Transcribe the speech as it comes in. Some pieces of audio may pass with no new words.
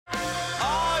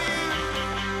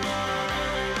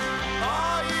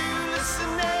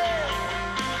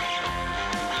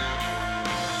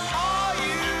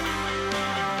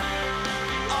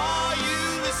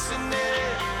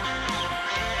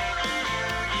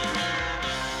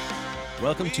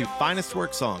Welcome to Finest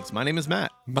Work Songs. My name is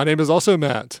Matt. My name is also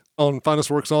Matt. On Finest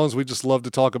Work Songs, we just love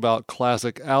to talk about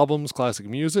classic albums, classic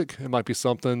music. It might be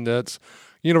something that's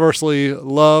universally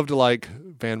loved, like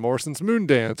Van Morrison's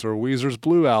Moondance or Weezer's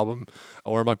Blue Album,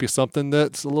 or it might be something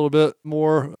that's a little bit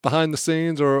more behind the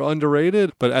scenes or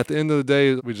underrated. But at the end of the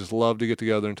day, we just love to get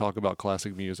together and talk about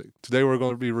classic music. Today, we're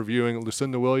going to be reviewing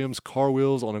Lucinda Williams' Car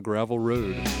Wheels on a Gravel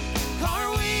Road. Car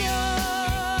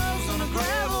wheels on a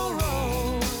gravel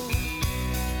road.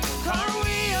 Car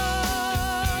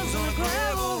wheels on a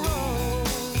gravel road.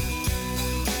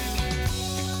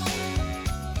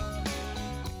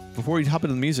 Before we hop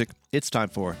into the music, it's time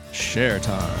for Share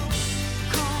Time.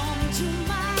 Come to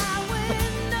my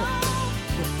window.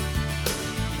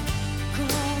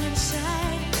 Come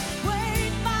inside.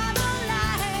 Wait by the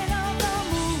light of the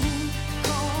moon.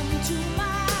 Come to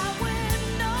my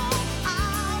window.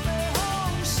 I'll be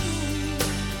home soon.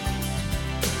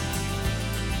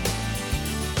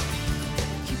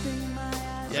 Keeping my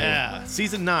eyes Yeah,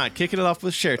 Season 9, kicking it off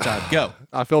with Share Time. Go.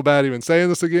 I feel bad even saying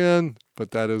this again,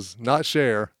 but that is not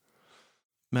Cher.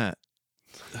 Matt,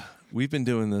 we've been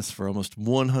doing this for almost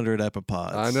 100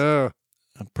 epipods. I know.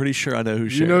 I'm pretty sure I know who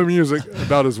Cher You know is. music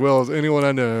about as well as anyone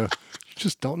I know. You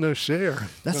just don't know Cher.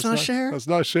 That's not Cher? That's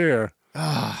not Cher.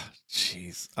 Ah,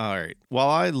 jeez. All right. While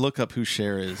I look up who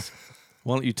Cher is,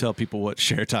 why don't you tell people what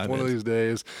Share Time One is? of these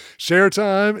days. Share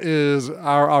Time is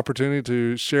our opportunity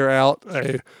to share out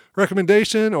a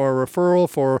recommendation or a referral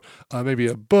for maybe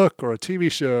a book or a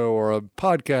TV show or a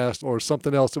podcast or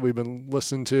something else that we've been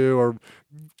listening to or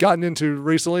gotten into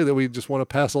recently that we just want to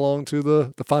pass along to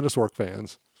the Finest Work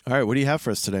fans. All right, what do you have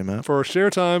for us today, Matt? For Share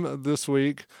Time this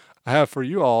week, I have for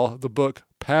you all the book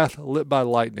Path Lit by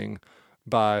Lightning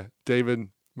by David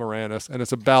Moranis, and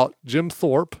it's about Jim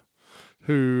Thorpe,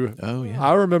 who Oh, yeah.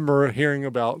 I remember hearing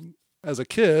about as a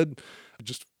kid,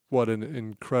 just what an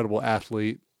incredible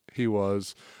athlete he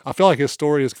was. I feel like his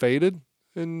story has faded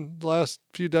in the last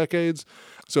few decades,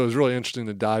 so it was really interesting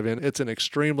to dive in. It's an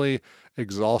extremely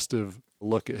exhaustive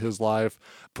look at his life.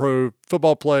 Pro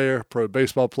football player, pro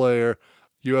baseball player,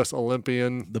 U.S.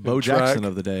 Olympian. The Bo in track. Jackson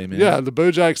of the day, man. Yeah, the Bo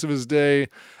Jackson of his day,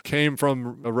 came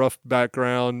from a rough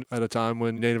background at a time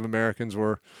when Native Americans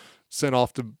were sent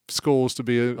off to schools to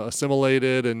be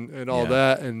assimilated and all Yeah.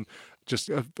 that, and just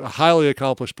a highly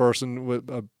accomplished person with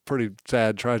a pretty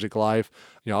sad, tragic life.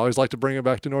 You know, I always like to bring it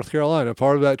back to North Carolina.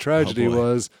 Part of that tragedy boy.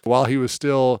 was while he was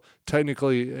still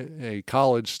technically a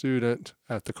college student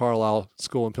at the Carlisle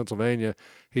School in Pennsylvania,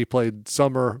 he played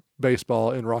summer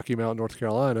baseball in Rocky Mount, North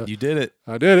Carolina. You did it.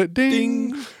 I did it.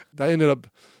 Ding. Ding. That ended up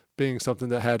being something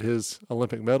that had his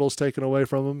Olympic medals taken away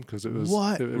from him because it was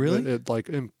What? Really? It like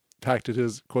impacted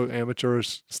his quote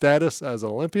amateurish status as an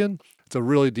Olympian. It's a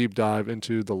really deep dive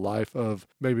into the life of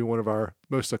maybe one of our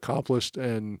most accomplished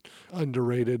and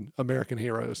underrated American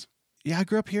heroes. Yeah, I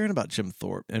grew up hearing about Jim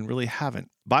Thorpe and really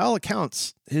haven't. By all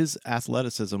accounts, his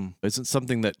athleticism isn't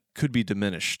something that could be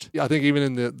diminished. Yeah, I think even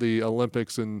in the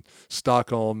Olympics in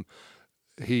Stockholm,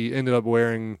 he ended up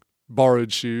wearing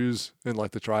borrowed shoes in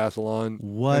like the triathlon.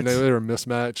 What? And they were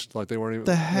mismatched. Like they weren't even.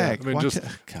 The heck? Yeah, I mean, Why just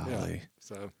golly. yeah.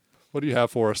 So, what do you have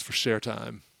for us for Share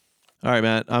Time? All right,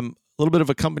 Matt. I'm a little bit of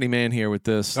a company man here with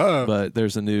this, Uh-oh. but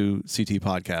there's a new CT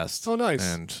podcast. Oh, nice.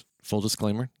 And full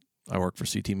disclaimer, I work for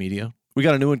CT Media. We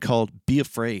got a new one called Be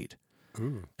Afraid,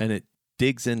 Ooh. and it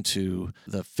digs into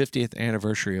the 50th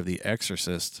anniversary of The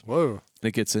Exorcist, Whoa. and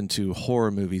it gets into horror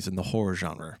movies and the horror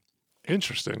genre.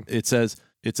 Interesting. It says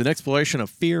it's an exploration of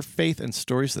fear, faith, and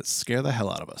stories that scare the hell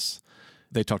out of us.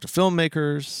 They talk to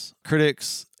filmmakers,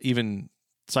 critics, even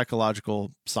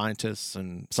psychological scientists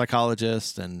and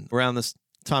psychologists, and around this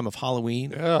time of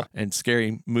Halloween Yeah. and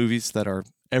scary movies that are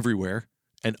everywhere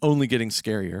and only getting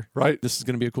scarier. Right. This is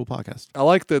going to be a cool podcast. I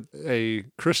like that a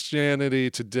Christianity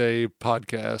Today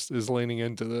podcast is leaning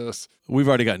into this. We've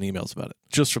already gotten emails about it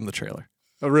just from the trailer.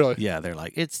 Oh, really? Yeah, they're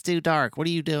like, it's too dark. What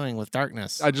are you doing with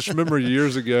darkness? I just remember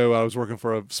years ago, I was working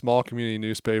for a small community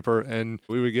newspaper, and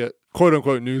we would get quote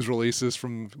unquote news releases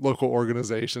from local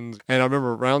organizations. And I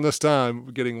remember around this time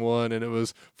getting one, and it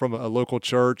was from a local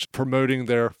church promoting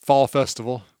their fall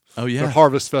festival. Oh, Their yeah.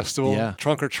 harvest festival, Yeah.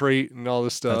 trunk or treat, and all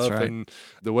this stuff. That's right. And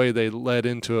the way they led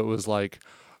into it was like,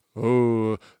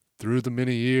 oh, through the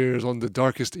many years, on the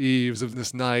darkest eves of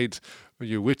this night,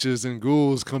 your witches and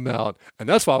ghouls come out. And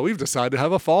that's why we've decided to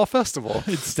have a fall festival.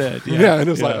 Instead. Yeah, and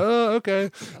it's like, oh,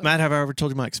 okay. Matt, have I ever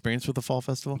told you my experience with the Fall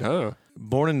Festival? No.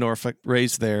 Born in Norfolk,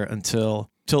 raised there until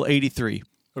 83,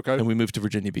 Okay. and we moved to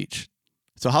Virginia Beach.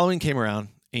 So Halloween came around,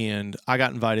 and I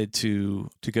got invited to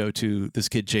go to this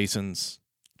kid Jason's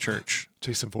church.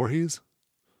 Jason Voorhees?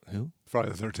 Who?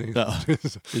 Friday the 13th. Oh,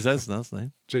 is that his last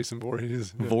name? Jason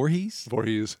Voorhees. Yeah. Voorhees?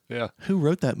 Voorhees, yeah. Who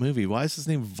wrote that movie? Why is his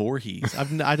name Voorhees? I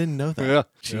didn't know that. Yeah.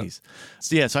 Jeez.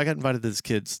 So I got invited to this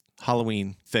kid's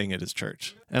Halloween thing at his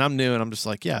church. And I'm new and I'm just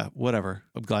like, yeah, whatever.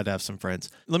 I'm glad to have some friends.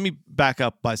 Let me back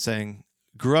up by saying,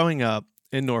 growing up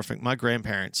in Norfolk, my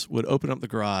grandparents would open up the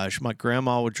garage. My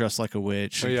grandma would dress like a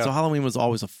witch. Oh, yeah. So Halloween was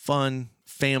always a fun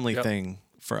family thing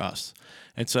for us.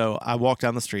 And so I walked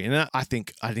down the street, and I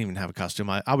think I didn't even have a costume.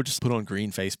 I would just put on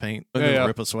green face paint and then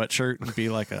rip a sweatshirt and be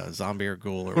like a zombie or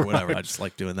ghoul or whatever. I just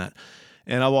like doing that.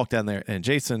 And I walked down there, and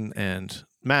Jason and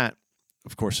Matt,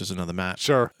 of course, there's another Matt.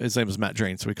 Sure. His name was Matt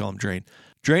Drain, so we call him Drain.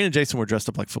 Drain and Jason were dressed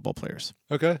up like football players.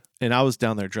 Okay. And I was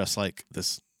down there dressed like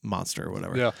this monster or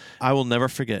whatever. Yeah. I will never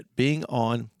forget being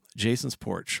on Jason's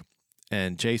porch,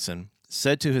 and Jason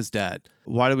said to his dad,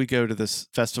 "Why do we go to this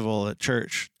festival at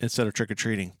church instead of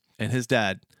trick-or-treating?" And his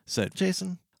dad said,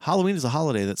 "Jason, Halloween is a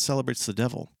holiday that celebrates the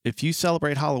devil. If you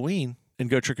celebrate Halloween and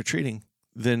go trick-or-treating,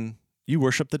 then you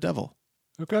worship the devil."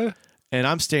 Okay. And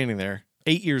I'm standing there,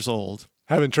 8 years old,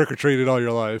 Having trick-or-treated all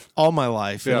your life. all my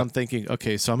life, and Yeah. I'm thinking,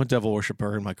 okay, so I'm a devil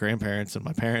worshiper, and my grandparents and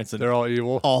my parents and They're all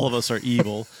evil. all of us are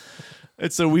evil.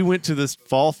 And so we went to this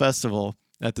fall festival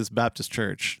at this Baptist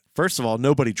church. First of all,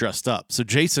 nobody dressed up. So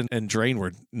Jason and Drain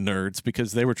were nerds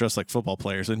because they were dressed like football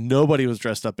players, and nobody was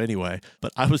dressed up anyway.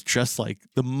 But I was dressed like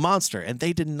the monster, and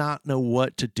they did not know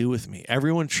what to do with me.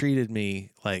 Everyone treated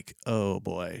me like, oh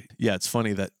boy. Yeah, it's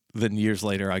funny that then years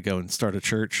later I go and start a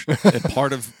church. And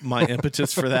part of my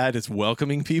impetus for that is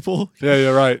welcoming people. Yeah,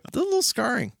 you're right. It's a little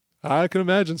scarring. I can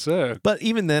imagine so. But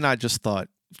even then, I just thought,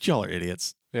 y'all are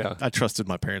idiots. Yeah. I trusted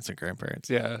my parents and grandparents.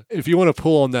 Yeah. If you want to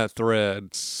pull on that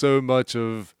thread, so much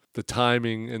of the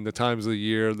timing and the times of the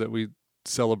year that we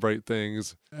celebrate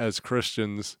things as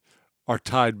Christians are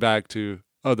tied back to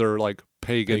other like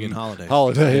pagan holidays.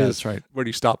 holidays. Yeah, that's right. Where do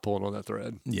you stop pulling on that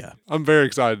thread? Yeah. I'm very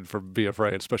excited for Be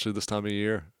Afraid, especially this time of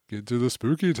year. Get to the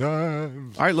spooky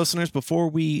times. All right, listeners, before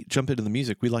we jump into the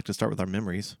music, we like to start with our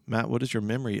memories. Matt, what is your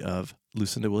memory of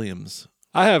Lucinda Williams?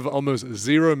 I have almost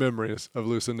zero memories of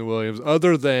Lucinda Williams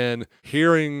other than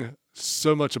hearing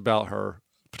so much about her,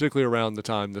 particularly around the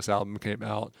time this album came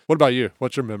out. What about you?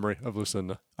 What's your memory of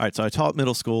Lucinda? All right, so I taught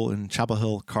middle school in Chapel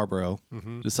Hill, Carborough.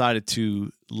 Decided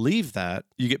to leave that.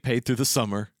 You get paid through the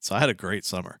summer. So I had a great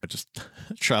summer. I just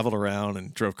traveled around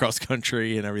and drove cross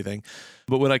country and everything.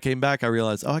 But when I came back, I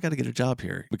realized, I got to get a job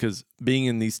here because being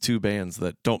in these two bands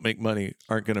that don't make money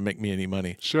aren't going to make me any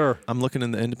money. Sure. I'm looking in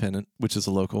the Independent, which is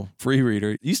a local free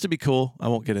reader. It used to be cool. I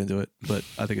won't get into it, but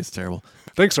I think it's terrible.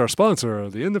 Thanks to our sponsor,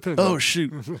 The Independent. Oh,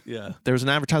 shoot. Yeah. There was an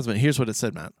advertisement. Here's what it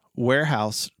said, Matt.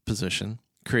 Warehouse position,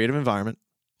 creative environment,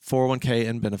 401k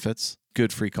and benefits,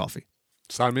 good free coffee.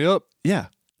 Sign me up. Yeah.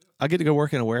 I get to go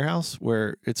work in a warehouse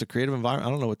where it's a creative environment.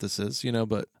 I don't know what this is,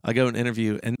 but I go and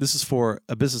interview, and this is for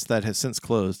a business that has since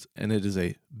closed, and it is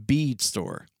a bead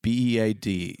store,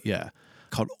 B-E-A-D, yeah,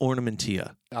 called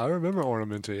Ornamentia. I remember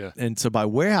Ornamentia. And so by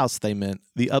warehouse, they meant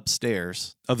the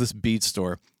upstairs of this bead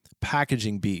store,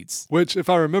 packaging beads. Which, if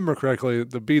I remember correctly,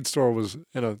 the bead store was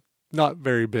in a not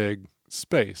very big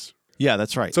space. Yeah,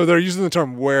 that's right. So they're using the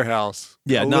term warehouse.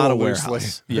 Yeah, not a little loosely.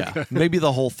 warehouse. Yeah. Maybe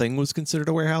the whole thing was considered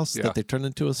a warehouse that they turned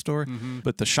into a store.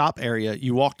 But the shop area,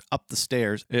 you walked up the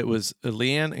stairs. It was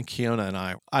Leanne and Kiona and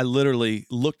I literally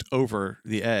looked over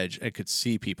the edge and could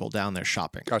see people down there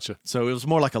shopping. Gotcha. So it was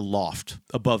more like a loft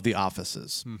above the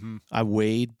offices. I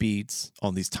weighed beads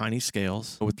on these tiny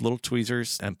scales with little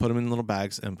tweezers and put them in little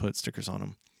bags and put stickers on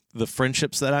them. The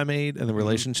friendships that I made and the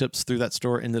relationships through that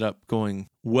store ended up going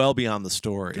well beyond the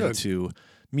store into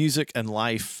music and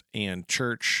life and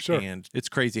church. Sure. And it's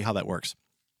crazy how that works.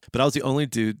 But I was the only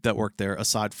dude that worked there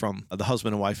aside from the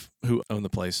husband and wife who owned the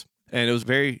place. And it was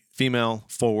very female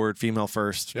forward, female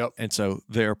first. Yep. And so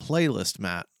their playlist,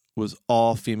 Matt, was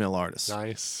all female artists.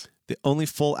 Nice. The only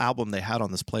full album they had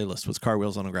on this playlist was Car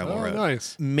Wheels on a Gravel Road.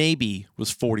 Nice. Maybe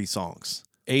was 40 songs.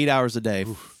 8 hours a day,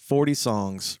 40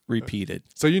 songs repeated.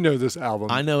 So you know this album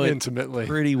I know it intimately.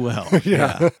 pretty well.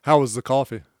 Yeah. How was the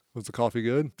coffee? Was the coffee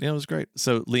good? Yeah, it was great.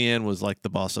 So Leanne was like the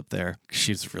boss up there.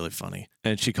 She's really funny.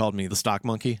 And she called me the stock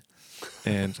monkey.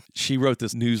 And she wrote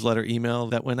this newsletter email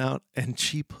that went out. And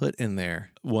she put in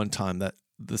there one time that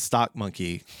the stock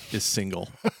monkey is single.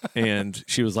 And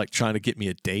she was like trying to get me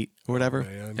a date or whatever.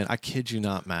 man. And I kid you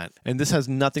not, Matt. And this has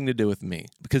nothing to do with me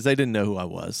because they didn't know who I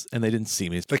was and they didn't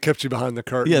see me. They kept you behind the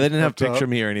curtain. Yeah, they didn't have a up top. picture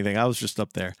of me or anything. I was just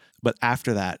up there. But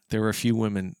after that, there were a few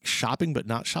women shopping but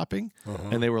not shopping,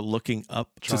 and they were looking up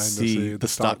Trying to to see see the the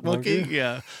stock stock monkey. monkey?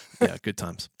 Yeah. Yeah, good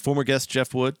times. Former guest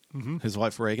Jeff Wood, his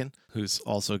wife Reagan, who's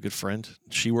also a good friend.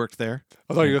 She worked there.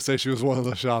 I thought you were going to say she was one of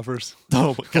the shoppers.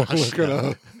 Oh my gosh. Look it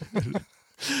up.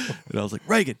 And I was like,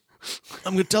 Reagan,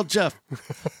 I'm going to tell Jeff.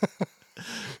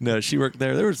 No, she worked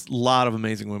there. There was a lot of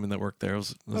amazing women that worked there. It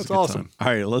was That's a good awesome. time. All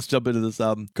right, let's jump into this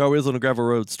album. Car Wheels on a Gravel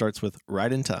Road starts with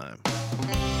Right in Time.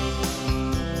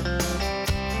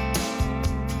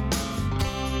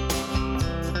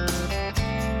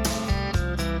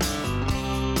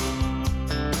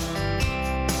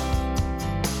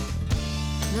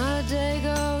 Not a day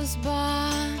goes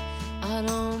by, I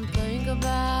don't think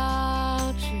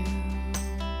about you.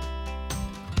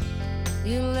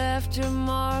 You left your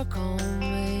mark on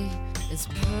me, it's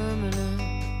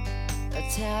permanent, a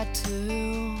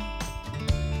tattoo.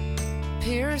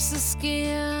 Pierce the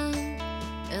skin,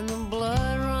 and the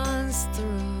blood runs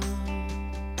through.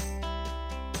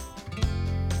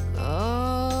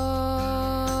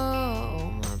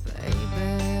 Oh, my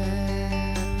baby.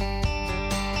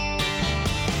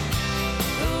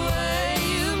 The way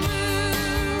you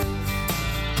move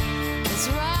is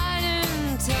right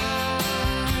in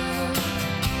time.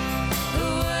 The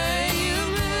way you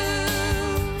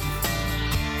move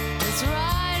is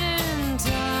right in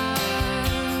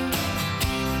time.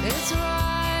 It's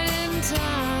right in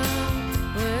time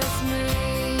with me.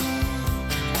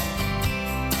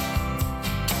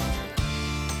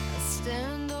 I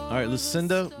stand All right,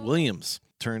 Lucinda Williams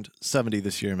turned 70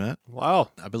 this year, Matt.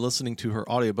 Wow. I've been listening to her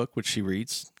audiobook, which she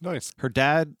reads. Nice. Her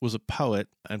dad was a poet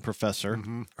and professor.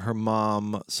 Mhm. Her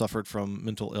mom suffered from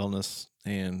mental illness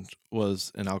and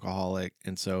was an alcoholic.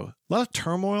 And so a lot of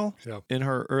turmoil Yeah. in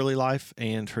her early life.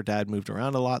 And her dad moved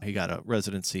around a lot. He got a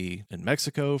residency in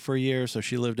Mexico for a year. So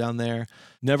she lived down there.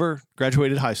 Never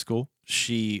graduated high school.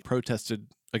 She protested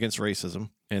against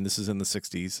racism. And this is in the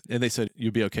 60s. And they said,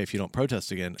 you'll be okay if you don't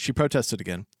protest again. She protested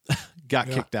again, got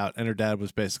Yeah. kicked out. And her dad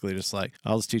was basically just like,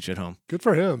 I'll just teach you at home. Good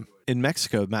for him. In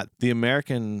Mexico, Matt, the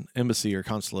American embassy or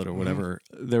consulate or whatever,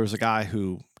 there was a guy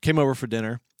who came over for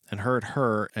dinner and heard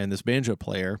her and this banjo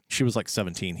player. She was like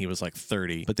 17. He was like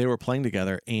 30. But they were playing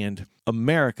together. And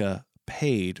America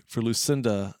paid for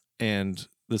Lucinda and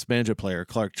this banjo player,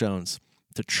 Clark Jones,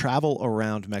 to travel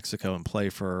around Mexico and play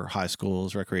for high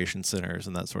schools, recreation centers,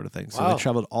 and that sort of thing. So Wow. they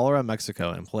traveled all around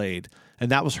Mexico and played. And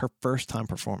that was her first time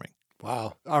performing.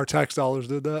 Wow. Our tax dollars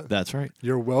did that. That's right.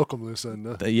 You're welcome,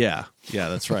 Lucinda. Yeah,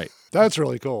 that's right. That's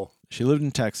really cool. She lived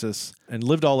in Texas and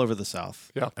lived all over the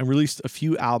South. Yeah. And released a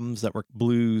few albums that were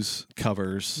blues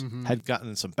covers, had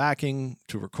gotten some backing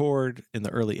to record in the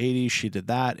early 80s. She did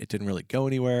that. It didn't really go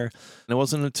anywhere. And it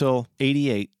wasn't until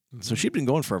 88. So she'd been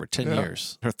going for over 10 Yeah.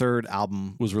 years. Her third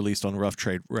album was released on Rough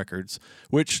Trade Records,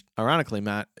 which, ironically,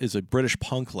 Matt, is a British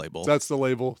punk label. That's the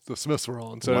label the Smiths were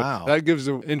on. So Wow. that gives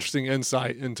an interesting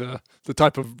insight into the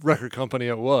type of record company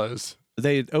it was.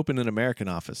 They had opened an American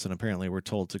office and apparently were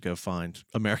told to go find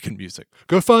American music.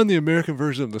 Go find the American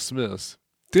version of the Smiths.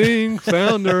 Ding,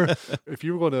 found her. If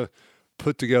you were going to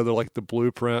put together like the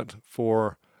blueprint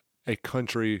for a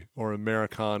country or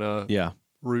Americana Yeah.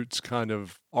 roots kind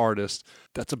of artist,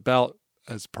 that's about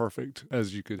as perfect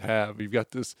as you could have. You've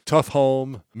got this tough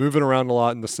home, moving around a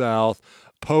lot in the South,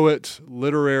 poet,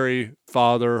 literary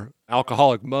father,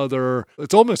 alcoholic mother.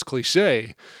 It's almost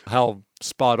cliche how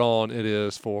spot on it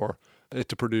is for it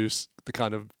to produce the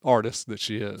kind of artist that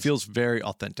she is. Feels very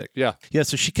authentic. Yeah. Yeah,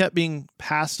 so she kept being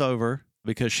passed over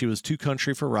because she was too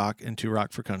country for rock and too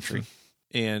rock for country.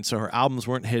 And so her albums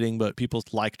weren't hitting, but people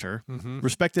liked her.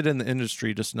 Respected in the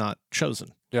industry, just not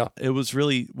chosen. Yeah. It was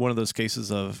really one of those cases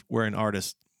of where an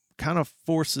artist kind of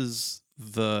forces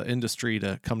the industry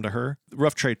to come to her.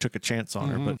 Rough Trade took a chance on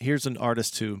her, but here's an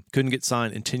artist who couldn't get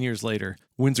signed and 10 years later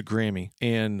wins a Grammy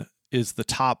and is the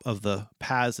top of the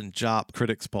Pazz and Jop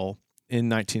Critics Poll in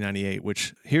 1998,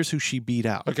 which here's who she beat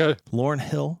out. Okay. Lauren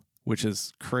Hill, which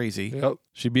is crazy. Yep.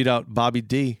 She beat out Bobby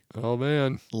D. Oh,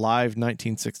 man. Live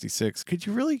 1966. Could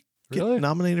you really get Really?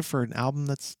 nominated for an album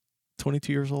that's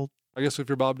 22 years old? I guess if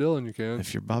you're Bob Dylan, you can.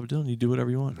 If you're Bob Dylan, you do whatever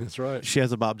you want. That's right. She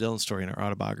has a Bob Dylan story in her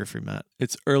autobiography, Matt.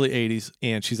 It's early 80s,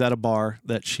 and she's at a bar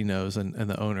that she knows, and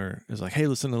the owner is like, hey,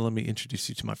 listen, let me introduce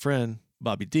you to my friend,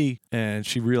 Bobby D. And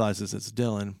she realizes it's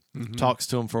Dylan, talks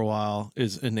to him for a while,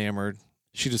 is enamored.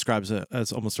 She describes it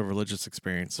as almost a religious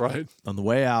experience. Right. On the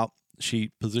way out,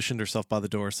 she positioned herself by the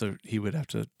door so he would have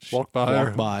to Walk by her.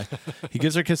 walk by. He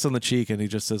gives her a kiss on the cheek, and he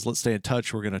just says, let's stay in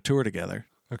touch. We're going to tour together.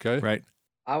 Okay. Right?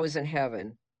 I was in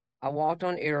heaven. I walked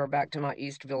on air back to my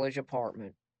East Village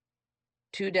apartment.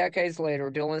 2 decades later,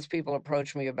 Dylan's people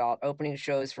approached me about opening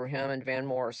shows for him and Van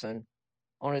Morrison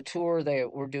on a tour they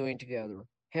were doing together.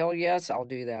 Hell yes, I'll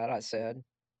do that, I said.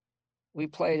 We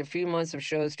played a few months of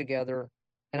shows together,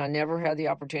 and I never had the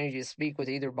opportunity to speak with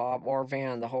either Bob or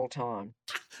Van the whole time.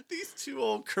 These two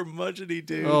old curmudgeon-y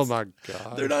dudes. Oh my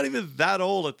God. They're not even that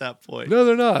old at that point. No,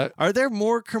 they're not. Are there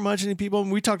more curmudgeon-y people?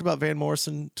 We talked about Van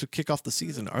Morrison to kick off the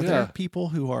season. Are there people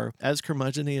who are as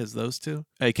curmudgeon-y as those two?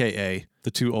 AKA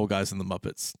the two old guys in the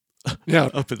Muppets. Yeah.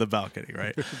 Up in the balcony,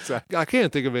 right? Exactly. I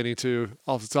can't think of any two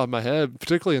off the top of my head,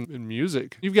 particularly in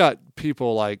music. You've got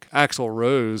people like Axl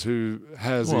Rose, who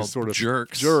has these sort of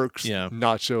jerks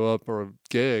not show up or a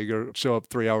gig or show up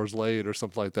 3 hours late or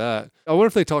something like that. I wonder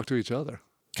if they talk to each other.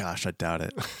 Gosh, I doubt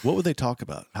it. What would they talk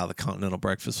about? How the continental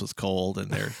breakfast was cold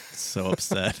and they're so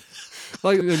upset.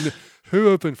 Like, and who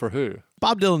opened for who?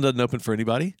 Bob Dylan doesn't open for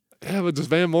anybody. Yeah, but does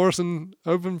Van Morrison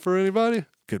open for anybody?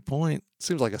 Good point.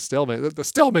 Seems like a stalemate. The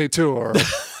Stalemate Tour,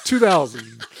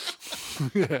 2000.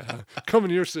 Yeah, coming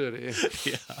to your city.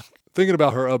 Yeah. Thinking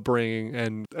about her upbringing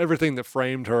and everything that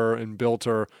framed her and built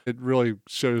her, it really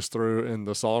shows through in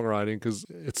the songwriting because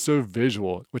it's so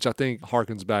visual, which I think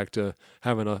harkens back to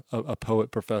having a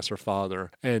poet professor father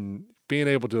and being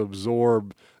able to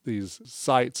absorb these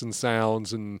sights and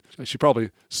sounds. And she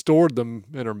probably stored them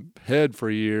in her head for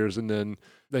years, and then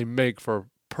they make for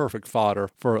perfect fodder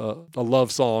for a love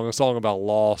song, a song about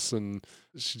loss. And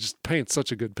she just paints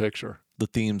such a good picture. The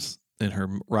themes in her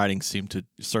writing seem to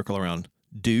circle around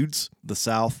dudes, the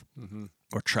South,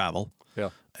 or travel.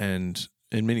 Yeah. And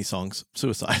in many songs,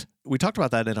 suicide. We talked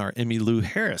about that in our Emmylou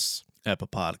Harris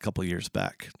epipod a couple years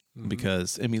back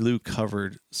because Emmylou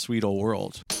covered Sweet Old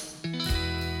World.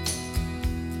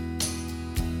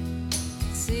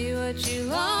 See what you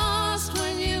lost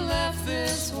when you left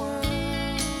this world,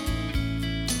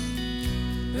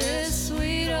 this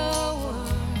sweet old world.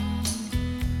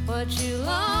 What you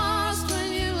lost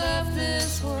when you left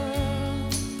this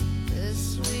world,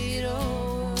 this sweet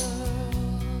old world.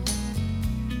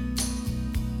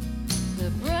 The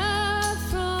breath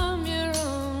from your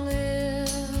own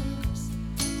lips,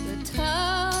 the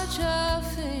touch of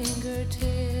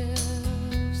fingertips,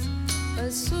 a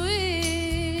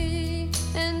sweet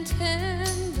and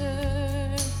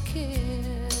tender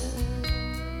kiss,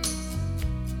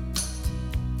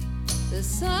 the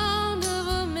sound of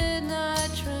a midnight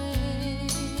train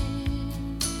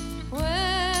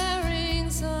wearing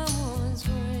someone's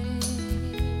ring,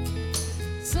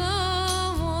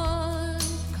 someone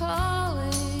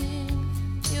calling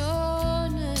your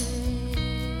name,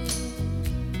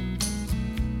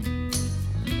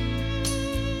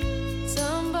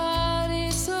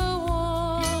 somebody so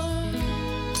warm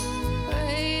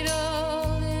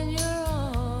cradled in your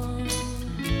arms.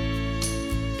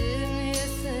 Didn't you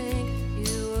think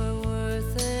you were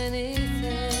worth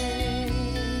anything?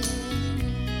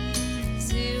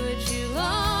 See what you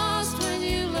lost when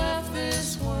you left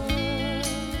this world.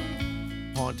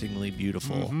 Hauntingly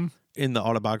beautiful. In the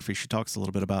autobiography, she talks a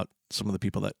little bit about some of the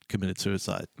people that committed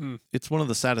suicide. It's one of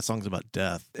the saddest songs about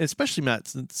death, especially, Matt,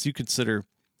 since you consider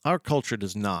our culture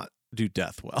does not do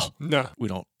death well. No. We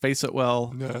don't face it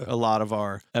well. No. A lot of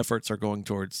our efforts are going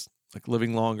towards like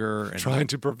living longer and Trying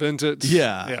to prevent it.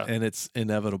 yeah, and it's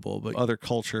inevitable. But other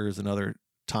cultures and other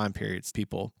time periods,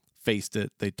 people faced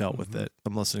it, they dealt with it.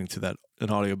 I'm listening to an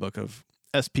audiobook of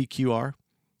SPQR,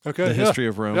 Okay. The History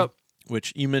of Rome, Yep.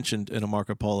 which you mentioned in a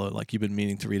Marco Polo, like you've been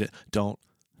meaning to read it. Don't.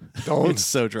 Don't. It's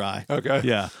so dry. Okay.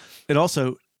 Yeah. And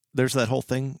also, there's that whole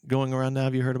thing going around now.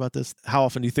 Have you heard about this? How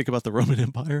often do you think about the Roman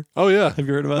Empire? Oh, yeah. Have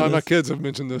you heard about My this? kids have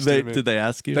mentioned this to me. Did they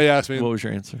ask you? They asked me. What was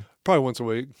your answer? Probably once a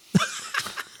week.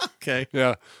 Okay.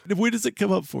 Yeah. When does it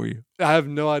come up for you? I have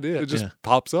no idea. It just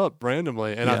pops up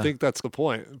randomly. And Yeah. I think that's the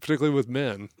point, particularly with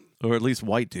men. Or at least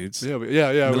white dudes. Yeah.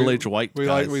 Middle-aged white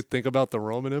guys. We think about the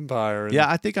Roman Empire. And, Yeah,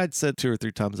 I think I'd said 2 or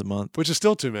 3 times a month. Which is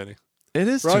still too many. It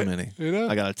is Right? too many. You know?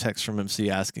 I got a text from MC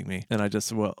asking me, and I just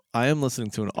said, well, I am listening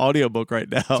to an audiobook right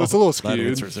now. So it's a little That skewed.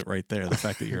 answers it right there, the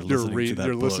fact that you're listening to that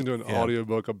You're book. listening to an Yeah.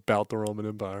 audiobook about the Roman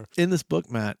Empire. In this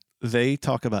book, Matt, they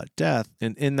talk about death,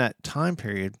 and in that time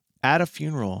period, at a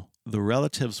funeral, the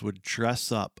relatives would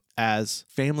dress up as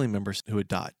family members who had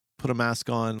died, put a mask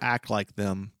on, act like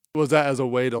them. Was that as a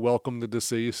way to welcome the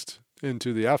deceased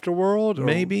into the afterworld? Or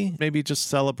Maybe just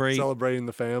celebrating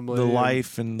the family. the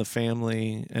life and the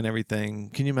family and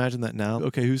everything. Can you imagine that now?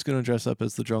 Okay, who's going to dress up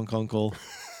as the drunk uncle?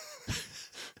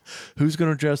 Who's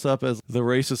going to dress up as the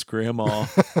racist grandma?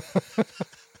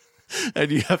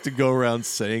 And you have to go around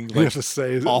saying You like have to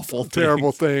say awful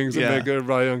terrible things. things and Yeah. make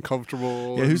everybody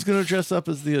uncomfortable. Yeah, who's going to dress up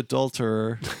as the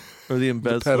adulterer or the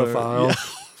embezzler? pedophile. Yeah.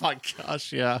 Oh my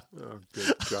gosh, yeah. Oh,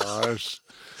 good gosh.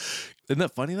 Isn't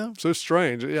that funny though? So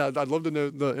strange. Yeah, I'd love to know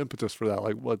the impetus for that,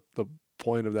 like what the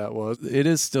point of that was. It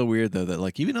is still weird though that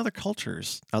like even other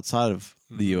cultures outside of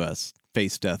the U.S.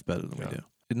 face death better than we Yeah. do.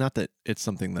 Not that it's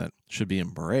something that should be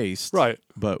embraced, Right.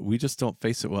 but we just don't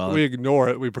face it well. We ignore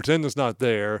it. We pretend it's not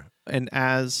there. And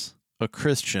as a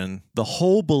Christian, the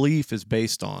whole belief is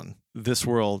based on this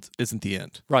world isn't the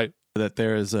end. Right. That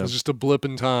there is It's just a blip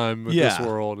in time with this Yeah.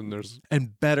 world, and there's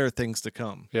and better things to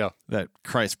come. yeah. That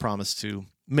Christ promised to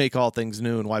make all things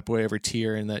new and wipe away every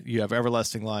tear, and that you have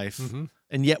everlasting life. Mm-hmm.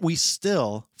 And yet we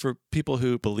still, for people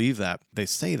who believe that, they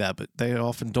say that, but they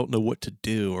often don't know what to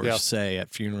do or Yeah. say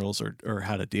at funerals or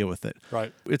how to deal with it.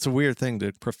 Right. It's a weird thing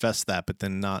to profess that, but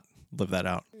then not live that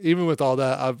out. Even with all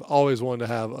that, I've always wanted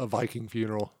to have a Viking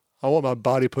funeral. I want my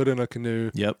body put in a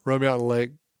canoe, Yep. row me out in the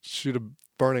lake, shoot a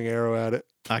burning arrow at it.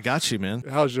 I got you, man.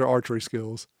 How's your archery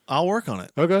skills? I'll work on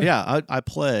it. Okay. Yeah, I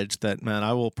pledge that, man,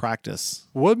 I will practice.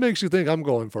 What makes you think I'm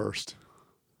going first?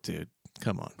 Dude,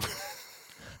 come on.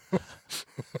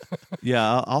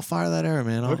 Yeah, I'll fire that arrow,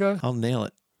 man. Okay. I'll nail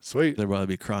it. Sweet. They'll probably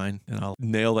be crying, and I'll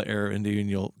nail the arrow into you, and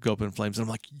you'll go up in flames. And I'm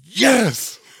like,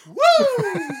 Yes. woo!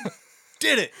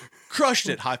 Did it. Crushed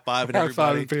it. High-fiving High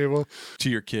everybody fiving people. to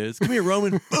your kids. Give me a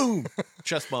Roman. Boom.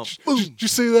 Chest bump. Boom. Did you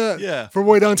see that? Yeah. From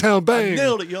way downtown. I Bang.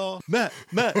 nailed it, y'all. Matt.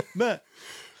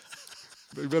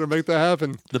 You better make that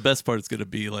happen. The best part is going to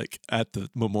be like at the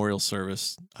memorial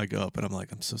service, I go up and I'm like,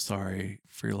 I'm so sorry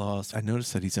for your loss. I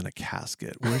noticed that he's in a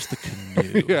casket. Where's the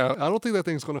canoe? Yeah. I don't think that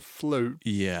thing's going to float.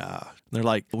 Yeah. They're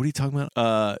like, what are you talking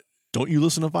about? Don't you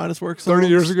listen to Finest Work songs? 30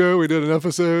 years ago, we did an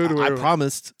episode I where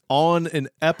promised on an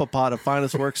epipod of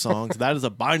Finest Work songs. That is a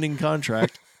binding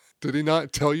contract. did he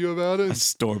not tell you about I it?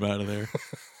 storm out of there.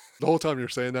 The whole time you're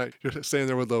saying that, you're standing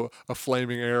there with a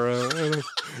flaming arrow.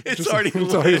 It's already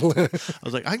lit. I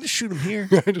was like, I can just shoot him here.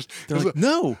 They're like,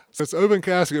 no. It's open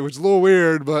casket, which is a little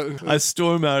weird, but I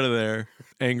storm out of there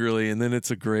angrily, and then it's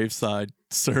a graveside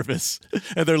service,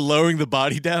 and they're lowering the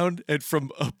body down, and from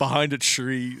behind a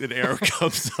tree, an arrow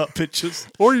comes up. It just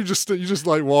or you just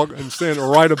like walk and stand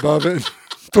right above it.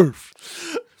 Poof.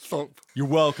 Thump. you're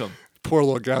welcome. Pour a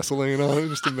little gasoline on it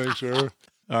just to make sure.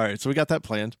 All right, so we got that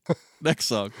planned. Next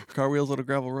song, Car Wheels on a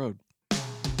Gravel Road.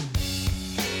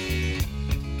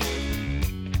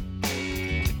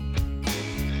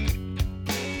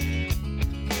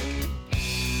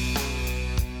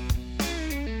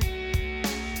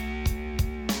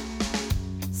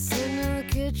 Sitting in the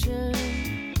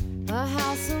kitchen, a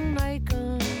house of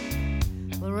macon,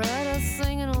 Loretta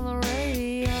singing on the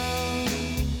radio.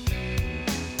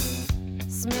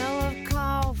 Smell of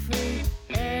coffee,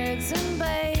 eggs and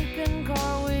bacon,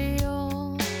 car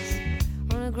wheels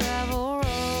on a gravel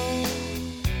road.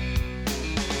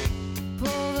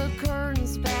 Pull the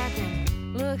curtains back and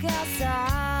look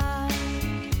outside.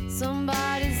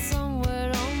 Somebody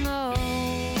somewhere don't know.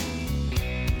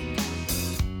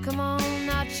 Come on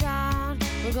now, child,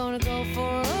 we're gonna go for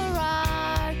a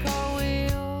ride. Car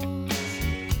wheels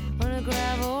on a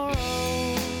gravel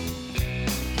road.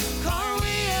 Car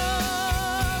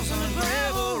wheels on a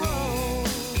gravel road.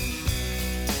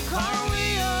 Car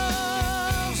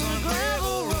wheels on a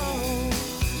gravel road.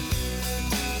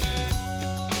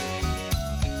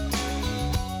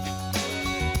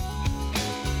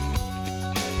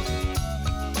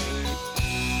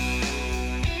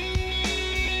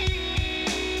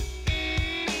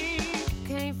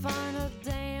 Can't find a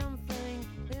damn thing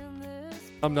in this.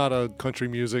 I'm not a country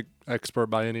music expert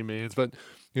by any means, but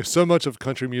so much of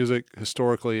country music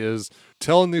historically is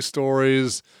telling these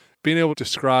stories, being able to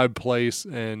describe place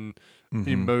and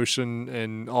emotion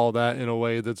and all that in a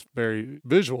way that's very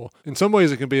visual. In some ways,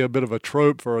 it can be a bit of a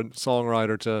trope for a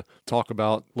songwriter to talk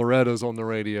about Loretta's on the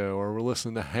radio or we're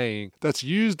listening to Hank. That's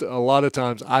used a lot of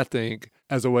times, I think,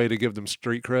 as a way to give them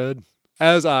street cred.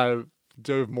 As I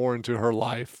dove more into her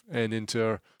life and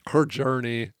into her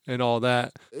journey and all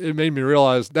that, it made me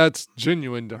realize that's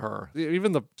genuine to her.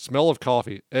 Even the smell of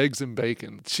coffee, eggs and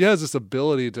bacon. She has this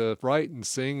ability to write and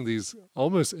sing these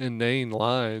almost inane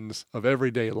lines of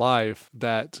everyday life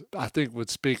that I think would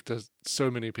speak to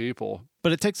so many people.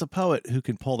 But it takes a poet who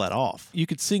can pull that off. You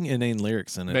could sing inane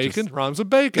lyrics in it. Bacon rhymes with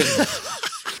bacon.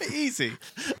 Easy.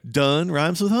 Done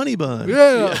rhymes with honey bun.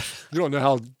 Yeah. You don't know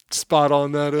how spot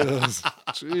on that is.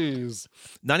 Jeez.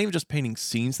 Not even just painting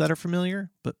scenes that are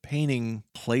familiar, but painting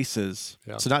places.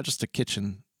 Yeah. So not just a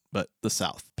kitchen, but the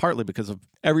South. Partly because of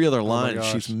every other line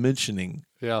gosh. she's mentioning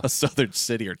Yeah. a southern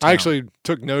city or town. I actually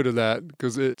took note of that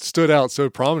because it stood out so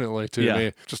prominently to Yeah.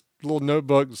 me. Just a little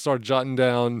notebook, started jotting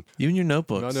down Even your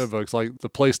notebooks. my notebooks, like the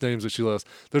place names that she lists.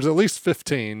 There's at least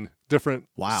 15 different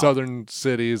Wow. southern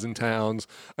cities and towns,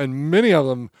 and many of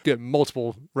them get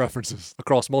multiple references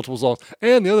across multiple songs.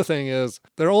 And the other thing is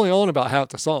they're only on about half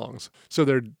the songs. So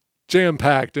they're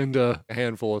jam-packed into a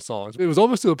handful of songs. It was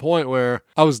almost to the point where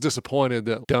I was disappointed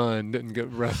that Dunn didn't get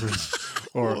referenced.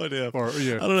 Or What if? Or I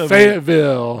don't know,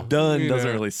 Fayetteville. Dunn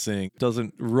doesn't really sing,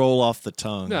 doesn't roll off the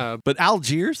tongue. No. But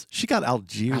Algiers, she got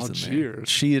Algiers in there. Algiers.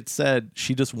 She had said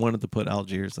she just wanted to put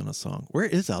Algiers in a song. Where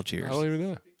is Algiers? I don't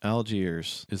even know.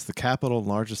 Algiers is the capital and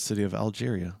largest city of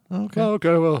Algeria. Oh, okay. Oh,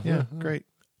 okay. Well, Yeah, great.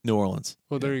 New Orleans.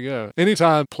 Well, there you go.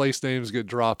 Anytime place names get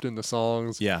dropped into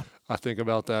songs, Yeah. I think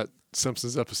about that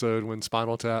Simpsons episode when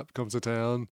Spinal Tap comes to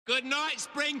town. Good night,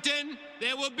 Springton.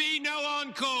 There will be no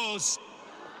encores.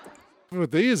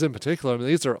 With these in particular, I mean,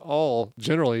 these are all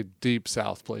generally deep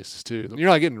South places too. You're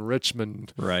not getting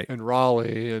Richmond Right. and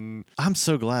Raleigh, and I'm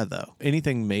so glad, though.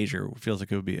 Anything major feels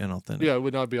like it would be inauthentic. yeah, it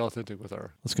would not be authentic with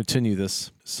her. Let's continue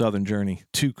this southern journey.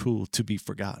 Too cool to be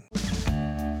forgotten.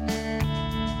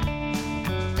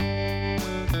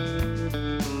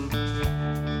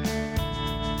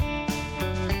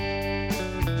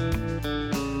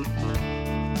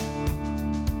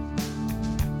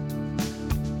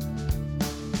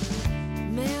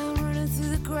 Man running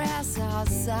through the grass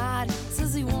outside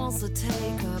says he wants to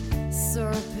take up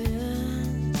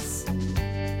serpents.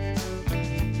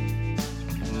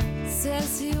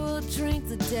 Says he will drink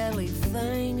the deadly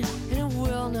thing and it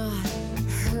will not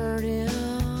hurt him.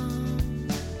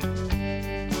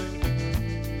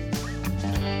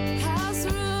 House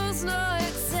rules, no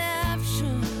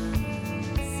exceptions.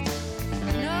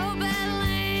 No bad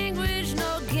language,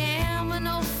 no gambling,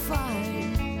 no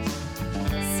fight.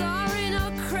 Sorry,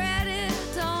 no credit,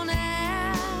 don't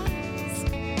ask.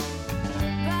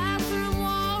 Bathroom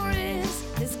worries,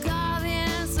 is God the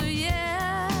answer?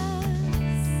 Yes.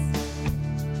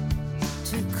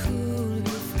 Too cool to be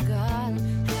forgotten.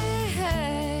 Hey,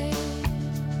 hey.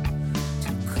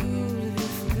 Too cool to be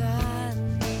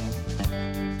forgotten.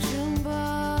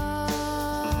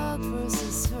 Junebug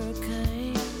versus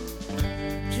hurricane.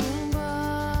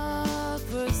 Junebug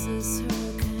versus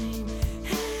hurricane.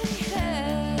 Hey,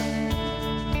 hey.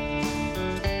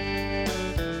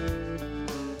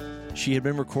 She had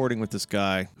been recording with this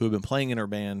guy who had been playing in her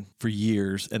band for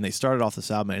years, and they started off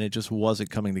this album, and it just wasn't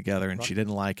coming together, and she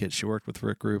didn't like it. She worked with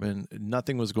Rick Rubin.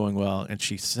 Nothing was going well, and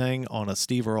she sang on a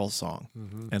Steve Earle song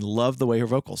and loved the way her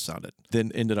vocals sounded.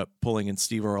 Then ended up pulling in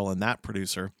Steve Earle and that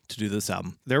producer to do this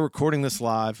album. They're recording this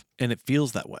live, and it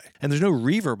feels that way. And there's no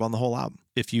reverb on the whole album.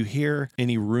 If you hear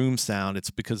any room sound,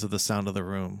 it's because of the sound of the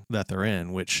room that they're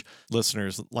in, which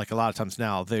listeners, like a lot of times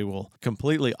now, they will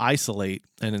completely isolate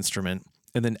an instrument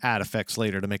and then add effects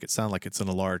later to make it sound like it's in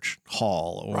a large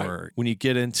hall. Or when you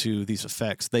get into these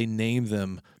effects, they name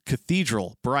them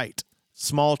cathedral, bright,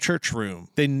 small church room.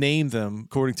 They name them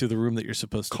according to the room that you're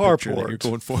supposed to picture that you're Carport.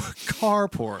 going for.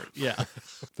 Carport, yeah.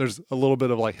 There's a little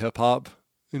bit of like hip hop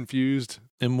infused.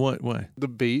 In what way? The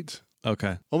beat,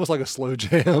 Okay. almost like a slow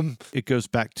jam. It goes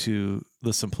back to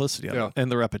the simplicity of Yeah. it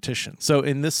and the repetition. So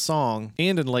in this song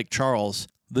and in Lake Charles,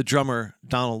 the drummer,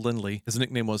 Donald Lindley, his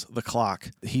nickname was The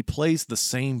Clock. He plays the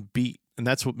same beat, and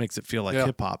that's what makes it feel like Yeah.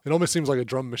 hip hop. It almost seems like a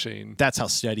drum machine. That's how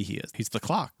steady he is. He's the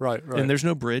clock. Right. And there's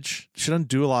no bridge. She doesn't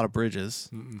do a lot of bridges.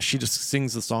 She just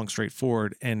sings the song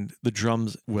straightforward, and the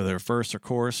drums, whether verse or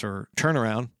chorus or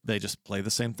turnaround, they just play the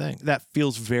same thing. That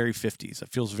feels very 50s.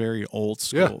 It feels very old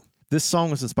school. Yeah. This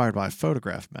song was inspired by a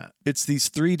photograph, Matt. It's these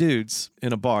three dudes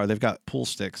in a bar. They've got pool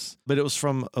sticks, but it was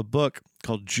from a book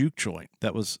called Juke Joint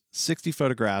that was 60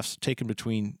 photographs taken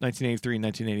between 1983 and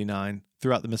 1989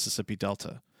 throughout the Mississippi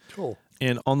Delta. Cool.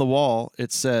 And on the wall,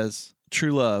 it says,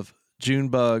 True Love,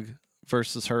 Junebug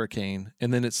versus Hurricane.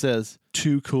 And then it says,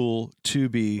 Too Cool to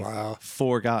be Wow.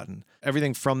 Forgotten.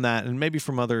 Everything from that, and maybe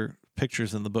from other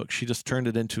pictures in the book, she just turned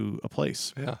it into a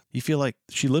place. Yeah. You feel like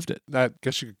she lived it. That, I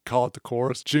guess you could call it the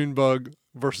chorus. Junebug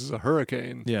versus a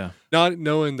hurricane. Yeah. Not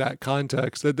knowing that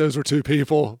context, that those were two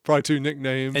people, probably two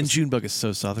nicknames. And Junebug is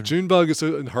so southern. Junebug is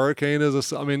and hurricane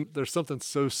is I mean, there's something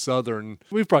so southern.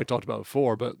 We've probably talked about it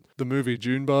before, but the movie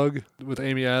Junebug with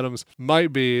Amy Adams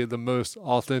might be the most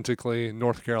authentically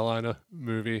North Carolina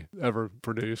movie ever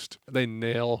produced. They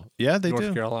nail Yeah, they North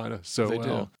do. Carolina so They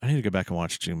well. do. I need to go back and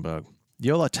watch Junebug.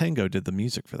 Yola Tango did the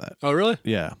music for that. Oh, really?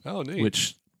 Yeah. Oh, neat.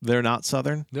 Which they're not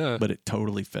southern, Yeah. but it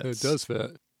totally fits. It does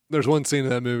fit. There's one scene in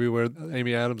that movie where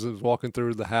Amy Adams is walking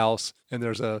through the house and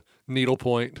there's a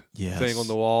needlepoint Yes. thing on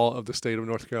the wall of the state of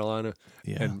North Carolina.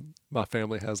 Yeah. And my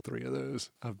family has 3 of those.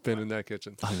 I've been in that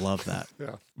kitchen. I love that.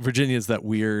 Yeah. Virginia's that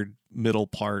weird middle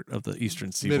part of the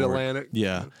eastern seaboard. Mid-Atlantic.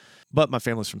 Yeah. But my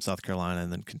family's from South Carolina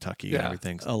and then Kentucky and Yeah.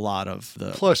 everything. A lot of the...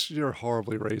 Plus, you're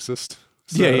horribly racist.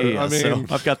 So, yeah. I mean, So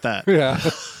I've got that. yeah.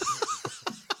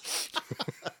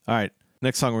 All right.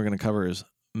 Next song we're going to cover is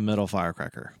Metal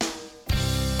Firecracker.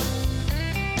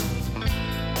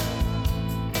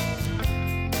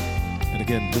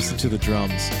 again, listen to the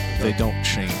drums. They don't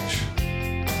change.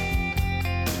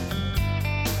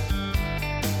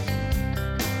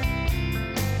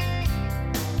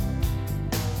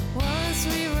 Once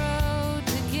we rode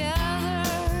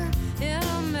together in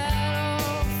a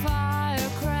metal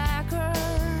firecracker.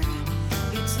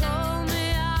 You told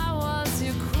me I was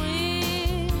your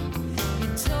queen. You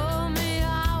told me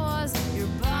I was your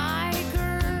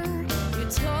biker. You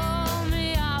told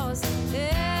me I was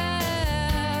everything.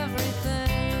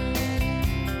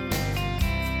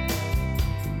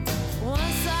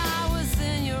 Once I was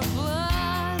in your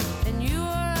blood and you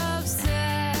were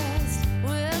obsessed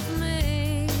with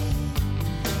me.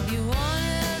 You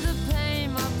wanted to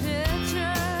paint my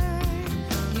picture.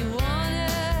 You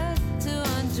wanted to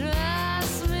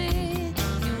undress me.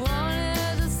 You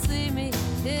wanted to see me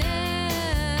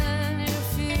in your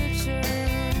future.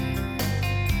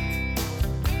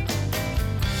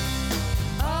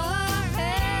 All I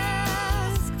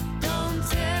ask, don't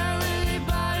tell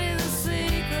anybody the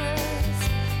secrets.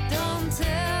 Don't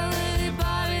tell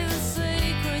anybody the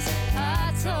secrets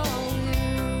I told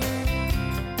you.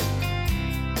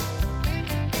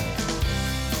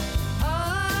 All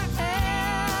I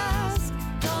ask,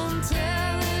 don't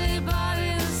tell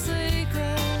anybody the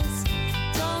secrets.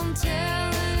 Don't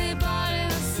tell anybody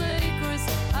the secrets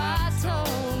I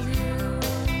told you.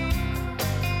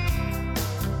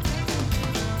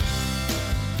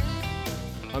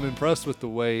 I'm impressed with the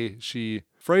way she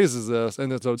phrases this,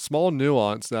 and it's a small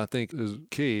nuance that I think is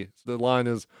key. The line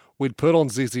is, we'd put on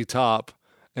ZZ Top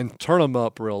and turn them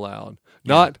up real loud.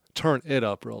 Not turn it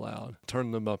up real loud,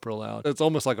 turn them up real loud. It's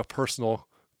almost like a personal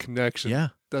connection. Yeah.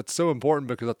 That's so important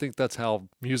because I think that's how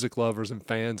music lovers and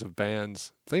fans of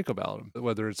bands think about them,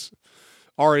 whether it's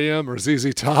REM or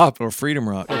ZZ Top or Or Freedom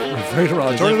Rock. Freedom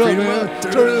Rock. Is Turn that it up, Freedom man. Rock?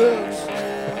 Turn it up.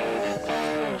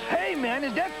 Hey, man,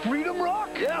 is that Freedom Rock?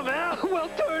 Yeah, man. Well,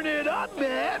 turn it up,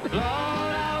 man. Lord,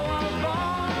 I was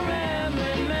born a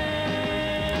rambling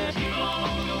man. All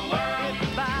the world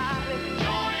everybody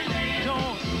join in.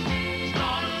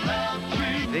 Start a love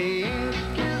tree. The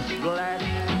ink is black,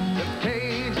 the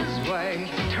page is white.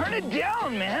 Turn it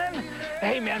down, man.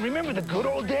 Hey, man, remember the good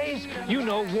old days? You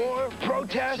know, war,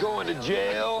 protest. Going to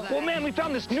jail. Well, man, we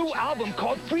found this new album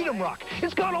called Freedom Rock.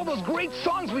 It's got all those great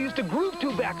songs we used to groove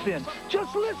to back then.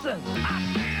 Just listen.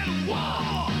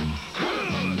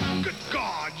 Good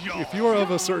God, y'all. If you are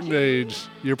of a certain age,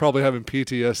 you're probably having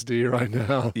PTSD right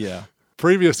now. Yeah.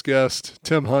 Previous guest,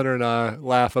 Tim Hunter, and I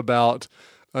laugh about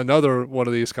another one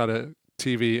of these kind of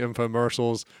TV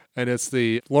infomercials, and it's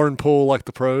the Learn Pool Like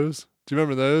the Pros. Do you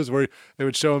remember those where they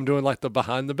would show them doing like the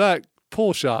behind the back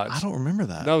pool shots? I don't remember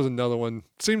that. That was another one.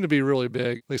 Seemed to be really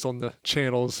big, at least on the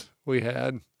channels we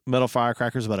had. Metal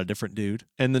Firecrackers about a different dude.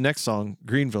 And the next song,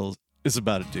 Greenville, is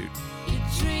about a dude. You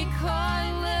drink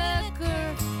hard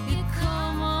liquor, you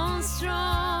come on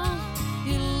strong,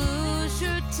 you lose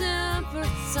your temper,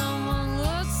 someone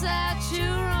looks at you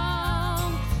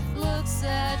wrong, looks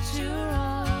at you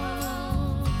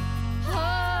wrong.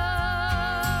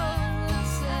 Oh,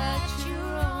 looks at you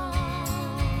wrong.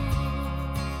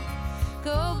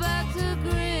 Go back to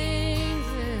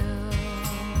Greenville,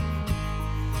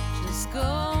 just go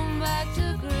back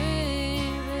to Greenville.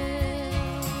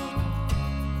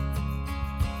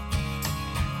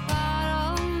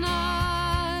 Out all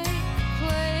night,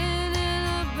 playing in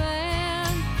a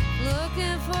band,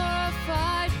 looking for a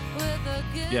fight with a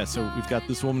guitar. Yeah, so we've got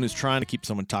this woman who's trying to keep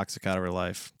someone toxic out of her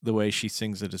life. The way she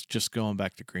sings it is just going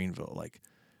back to Greenville. Like,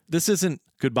 this isn't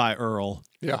Goodbye Earl.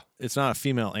 Yeah. It's not a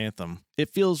female anthem. It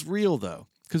feels real, though,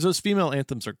 because those female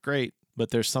anthems are great, but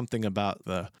there's something about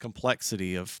the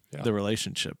complexity of the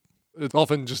relationship. It's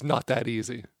often just not that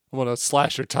easy. I want to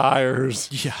slash your tires.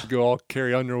 Yeah. Go all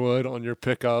Carrie Underwood on your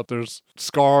pickup. There's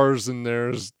scars and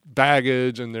there's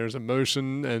baggage and there's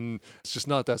emotion, and it's just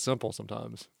not that simple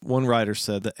sometimes. One writer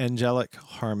said the angelic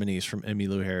harmonies from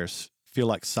Emmylou Harris feel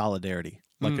like solidarity,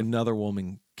 like another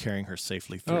woman carrying her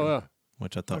safely through, Oh, yeah.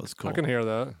 which I thought was cool. I can hear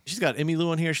that. She's got Emmylou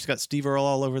on here. She's got Steve Earle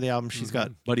all over the album. She's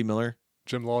got Buddy Miller.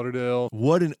 Jim Lauderdale.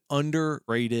 What an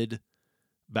underrated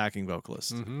backing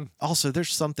vocalist. Mm-hmm. Also,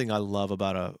 there's something I love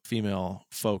about a female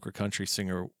folk or country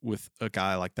singer with a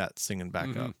guy like that singing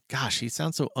back up. Gosh, he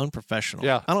sounds so unprofessional.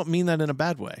 Yeah. I don't mean that in a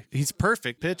bad way. He's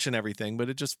perfect pitch and everything, but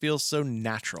it just feels so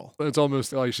natural. It's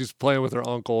almost like she's playing with her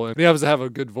uncle, and he has to have a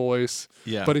good voice.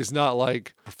 Yeah. But he's not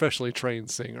like a professionally trained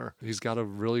singer. He's got a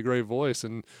really great voice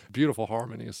and beautiful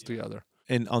harmonies together.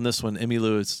 And on this one,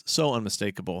 Emmylou is so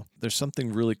unmistakable. There's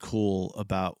something really cool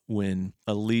about when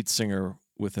a lead singer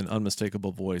with an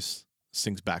unmistakable voice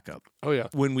sings backup. Oh, yeah.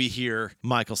 When we hear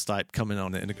Michael Stipe coming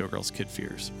on to Indigo Girls' Kid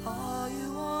Fears. Are you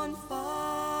on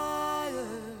fire?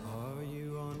 Are you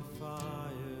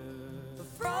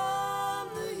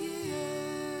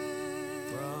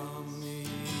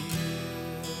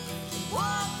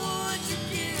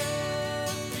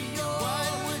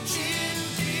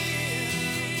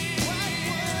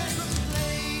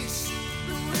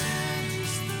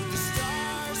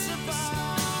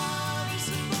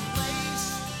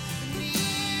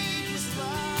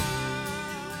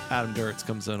Adam Duritz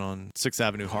comes in on 6th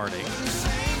Avenue Heartache.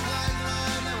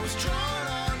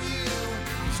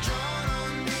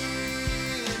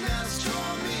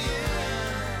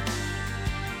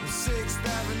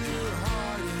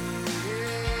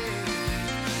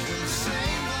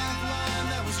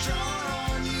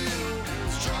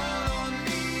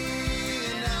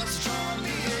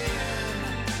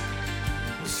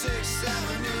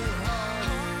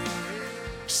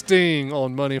 Sting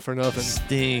on Money for Nothing.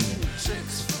 Sting.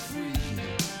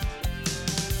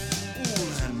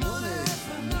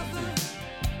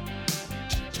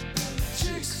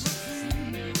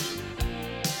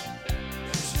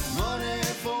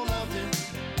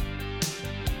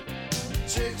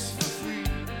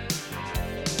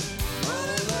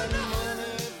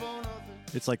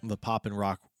 It's like the pop and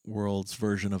rock world's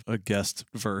version of a guest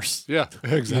verse. Yeah,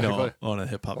 exactly. On a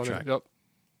hip hop track. Yep.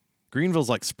 Greenville's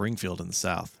like Springfield in the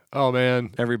South. Oh,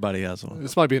 man. Everybody has one.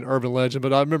 This might be an urban legend,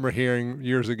 but I remember hearing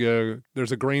years ago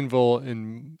there's a Greenville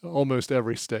in almost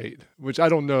every state, which I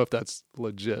don't know if that's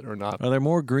legit or not. Are there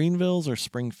more Greenvilles or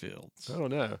Springfields? I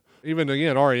don't know. Even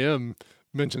again, REM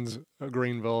mentions a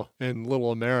Greenville in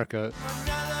Little America.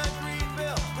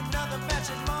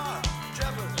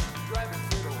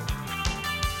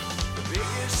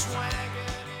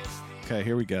 Okay,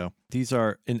 here we go. These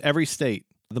are in every state.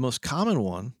 The most common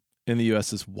one in the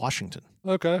U.S. is Washington.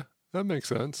 Okay, that makes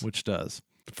sense. Which does.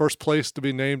 The first place to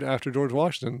be named after George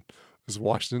Washington is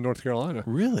Washington, North Carolina.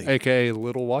 Really? AKA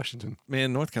Little Washington.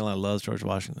 Man, North Carolina loves George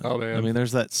Washington. Oh, man. I mean,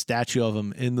 there's that statue of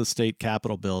him in the state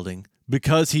capitol building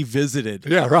because he visited.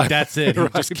 Yeah, right. That's it. He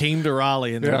Right. just came to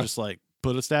Raleigh and they're Yeah. just like,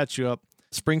 put a statue up.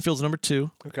 Springfield's number 2.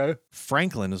 Okay.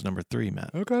 Franklin is number 3,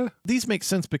 Matt. Okay. These make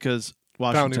sense because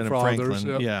Washington Founding and fathers,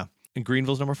 Franklin. yep. Yeah. And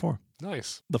Greenville's number 4.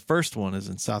 Nice. The first one is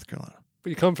in South Carolina. But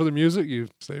you come for the music, you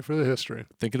stay for the history.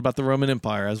 Thinking about the Roman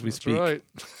Empire as we That's speak. right.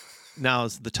 Now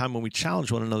is the time when we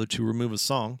challenge one another to remove a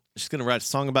song. She's going to write a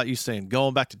song about you saying,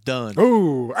 going back to done.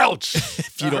 Ooh, ouch.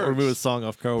 If you don't remove a song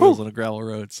off Car Wheels on a Gravel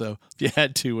Road. So if you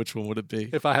had to, which one would it be?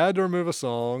 If I had to remove a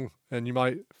song, and you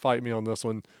might fight me on this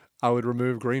one, I would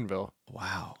remove Greenville.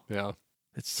 Wow. Yeah.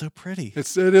 It's so pretty. It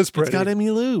is pretty. It's got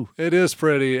Emmylou. It is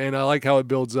pretty, and I like how it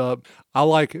builds up. I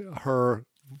like her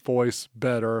voice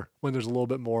better when there's a little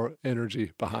bit more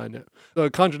energy behind it. The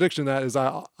contradiction to that is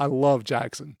I love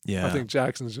Jackson. Yeah. I think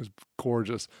Jackson's just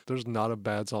gorgeous. There's not a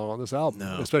bad song on this album,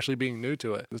 No. especially being new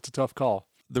to it. It's a tough call.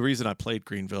 The reason I played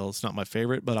Greenville, it's not my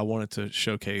favorite, but I wanted to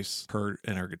showcase her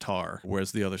and her guitar,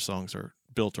 whereas the other songs are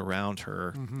built around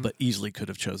her, but easily could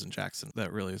have chosen Jackson.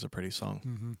 That really is a pretty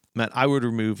song. Matt, I would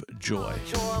remove Joy.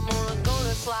 I'm gonna go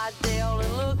to Slidell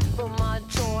and look for my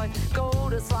joy. Go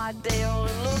to Slidell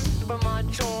and look for my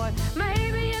joy.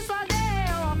 Maybe in Slidell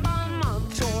I'll find my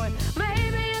joy.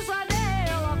 Maybe in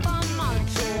Slidell I'll find my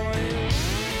joy.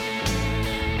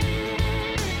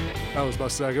 That was my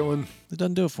second one. It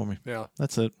doesn't do it for me. Yeah.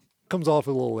 That's it. Comes off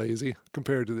a little lazy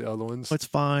compared to the other ones. It's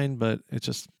fine, but it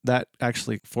just, that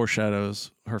actually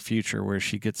foreshadows her future where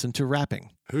she gets into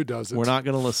rapping. Who does it? We're not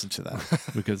going to listen to that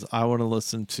because I want to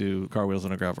listen to Car Wheels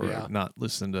on a Gravel Road, Yeah. not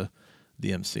listen to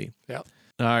the MC. Yeah.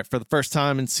 All right, for the first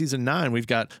time in season 9, we've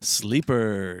got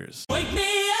Sleepers. Wake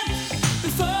me up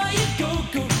before you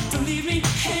go. Don't leave me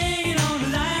hanging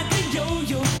on like a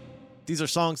yo-yo. These are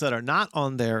songs that are not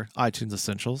on their iTunes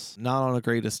Essentials, not on the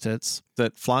greatest hits,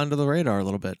 that fly under the radar a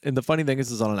little bit. And the funny thing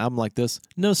is on an album like this,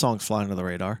 no songs fly under the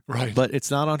radar. Right. But it's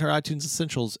not on her iTunes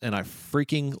Essentials, and I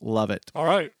freaking love it. All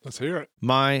right, let's hear it.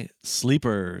 My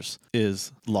Sleepers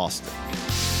is Lost.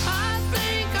 I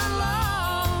think I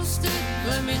lost it.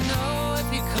 Let me know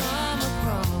if you come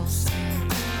across it.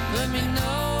 Let me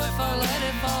know if I let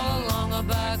it fall along a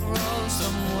back road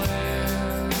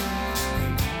somewhere.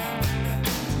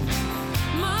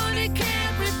 Money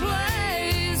can't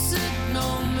replace it.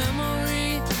 No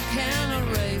memory can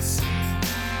erase it.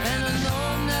 And I know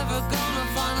I'm never gonna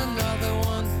find another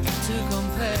one to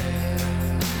compare.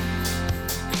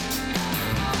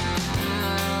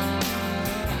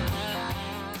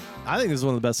 I think this is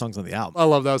one of the best songs on the album. I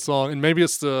love that song. And maybe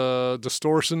it's the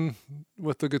distortion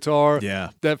with the guitar.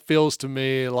 Yeah. That feels to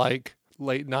me like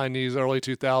late 90s, early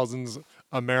 2000s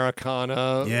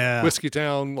Americana. Yeah. Whiskey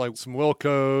Town, like some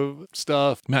Wilco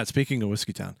stuff. Matt, speaking of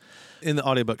Whiskey Town, in the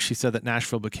audiobook, she said that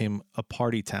Nashville became a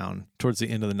party town towards the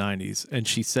end of the 90s. And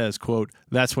she says, quote,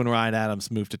 that's when Ryan Adams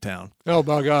moved to town. Oh,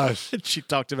 my gosh. And she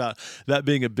talked about that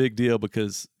being a big deal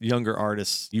because younger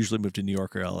artists usually move to New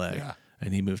York or LA. Yeah.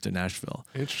 And he moved to Nashville.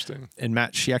 Interesting. And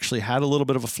Matt, she actually had a little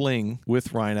bit of a fling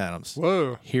with Ryan Adams.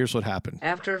 Whoa. Here's what happened.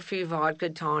 After a few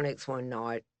vodka tonics one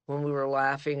night, when we were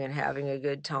laughing and having a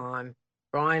good time,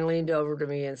 Brian leaned over to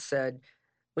me and said,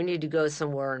 "We need to go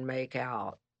somewhere and make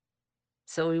out."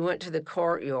 So we went to the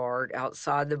courtyard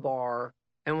outside the bar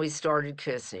and we started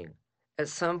kissing. At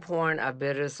some point, I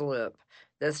bit his lip.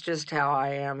 That's just how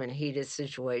I am in heated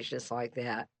situations like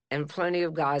that. And plenty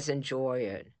of guys enjoy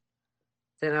it.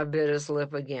 Then I bit his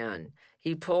lip again.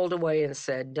 He pulled away and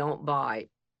said, "Don't bite."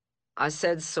 I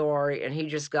said sorry, and he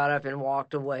just got up and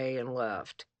walked away and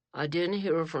left. I didn't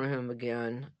hear from him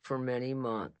again for many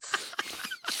months.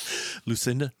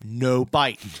 Lucinda, no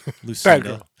bite.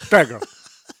 Lucinda. Bad girl.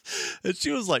 And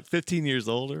she was like 15 years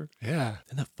older. Yeah.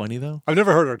 Isn't that funny, though? I've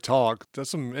never heard her talk.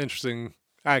 That's some interesting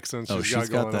accents. Oh, she's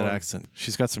got going that on. accent.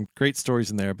 She's got some great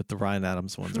stories in there, but the Ryan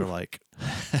Adams ones are like...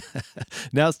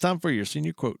 Now it's time for your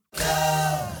senior quote.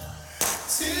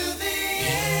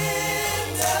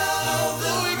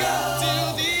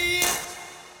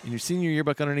 In your senior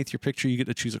yearbook, underneath your picture, you get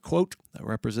to choose a quote that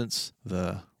represents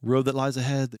the road that lies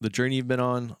ahead, the journey you've been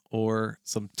on, or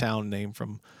some town name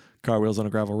from Car Wheels on a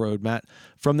Gravel Road. Matt,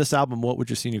 from this album, what would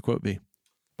your senior quote be?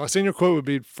 My senior quote would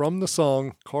be from the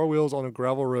song Car Wheels on a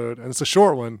Gravel Road, and it's a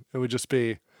short one. It would just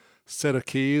be, "Set of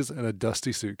keys and a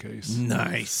dusty suitcase."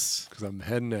 Nice. Because I'm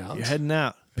heading out. You're heading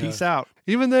out. Peace out.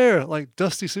 Even there, like,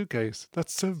 dusty suitcase.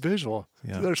 That's so visual.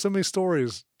 Yeah. There's so many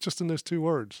stories just in those 2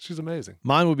 words. She's amazing.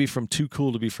 Mine would be from Too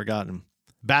Cool to Be Forgotten.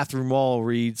 Bathroom wall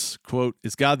reads, quote,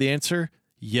 "Is God the answer?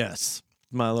 Yes."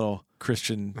 My little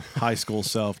Christian high school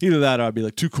self. Either that or I'd be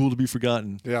like, "Too cool to be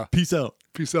forgotten." Yeah. Peace out.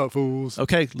 Peace out, fools.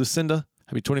 Okay, Lucinda,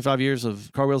 happy 25 years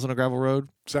of Car Wheels on a Gravel Road.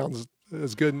 Sounds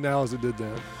as good now as it did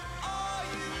then.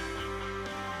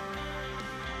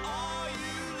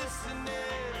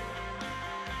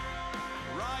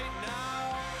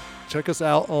 Check us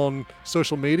out on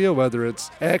social media, whether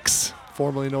it's X,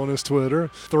 formerly known as Twitter,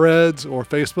 Threads, or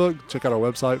Facebook. Check out our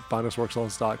website,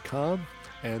 finestworksongs.com,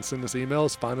 and send us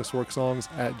emails,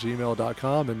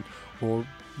 finestworksongs@gmail.com, and we'll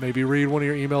maybe read one of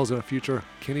your emails in a future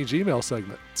Kenny Gmail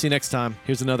segment. See you next time.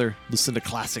 Here's another Lucinda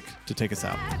classic to take us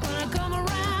out. When I come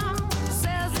around,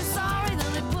 says he's sorry,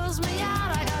 then he pulls me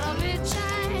out. I got a big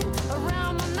chain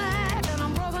around my neck, and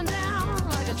I'm broken down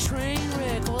like a train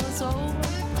wreck. Well, it's over. I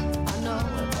know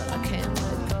it, but I can't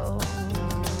let go.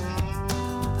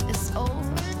 It's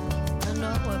over. I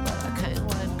know it, but I can't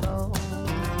let go.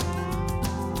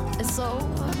 It's over.